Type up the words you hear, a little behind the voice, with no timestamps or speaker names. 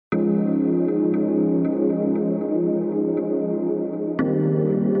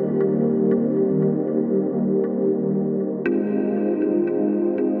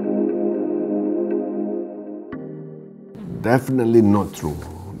Definitely not true.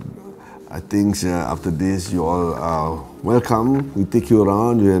 I think after this you all are welcome. We take you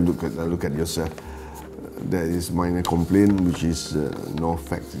around. You have look at yourself. There is minor complaint, which is no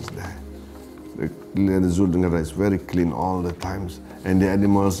fact is there. The Zoo Negara is very clean all the times, and the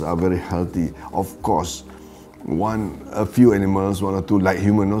animals are very healthy. Of course, a few animals, one or two, like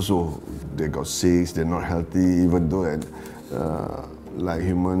human also, they got sick. They're not healthy, even though like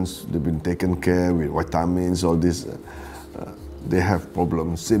humans, they've been taken care with vitamins, all this. They have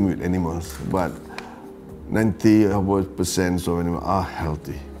problems, same with animals, but 90% of animals are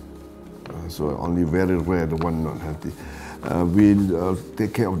healthy. So only very rare the one not healthy. We'll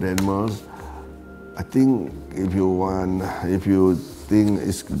take care of the animals. I think if you think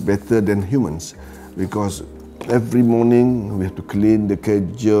it's better than humans, because every morning we have to clean the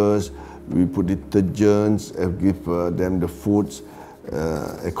cages, we put detergents, give them the foods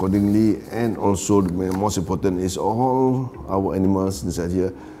accordingly, and also the most important is all our animals inside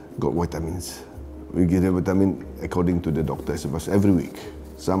here got vitamins. We give them vitamin according to the doctor's advice every week,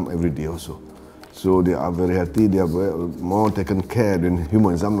 some every day also. So they are very healthy. They are more taken care than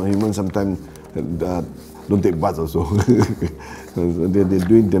humans. Some humans sometimes don't take baths also. They're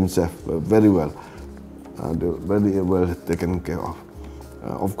doing themselves very well. They're very well taken care of.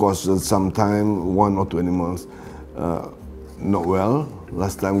 Of course, sometimes one or two animals not well.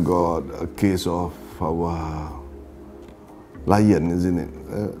 Last time got a case of our lion, isn't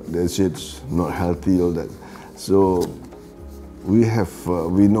it? They said it's not healthy, all that. So we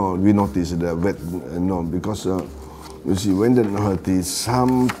noticed the vet, because you see, when they're not healthy,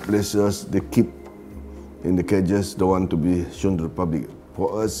 some places they keep in the cages, don't want to be shown to the public.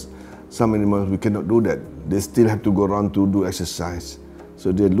 For us, some animals, we cannot do that. They still have to go around to do exercise.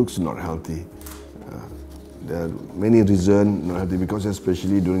 So their looks not healthy. There are many reasons not healthy, because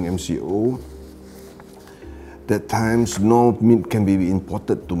especially during MCO, that times no meat can be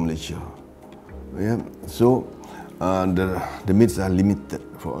imported to Malaysia. Yeah? So the meats are limited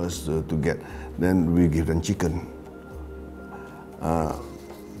for us to get. Then we give them chicken.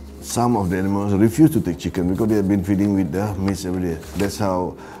 Some of the animals refuse to take chicken because they have been feeding with the meat every day. That's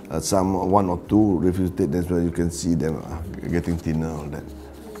how one or two refuse to take. That's why you can see them getting thinner, all that.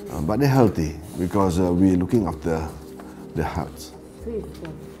 But they're healthy because we're looking after the hearts. So it's the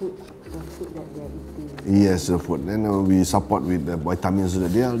food that they're eating? Yes, the food. Then we support with the vitamins so that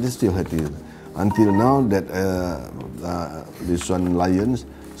they're still healthy. Until now, that this one lions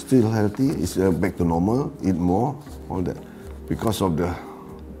still healthy, is back to normal, eat more, all that, because of the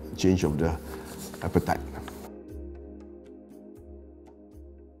change of the appetite.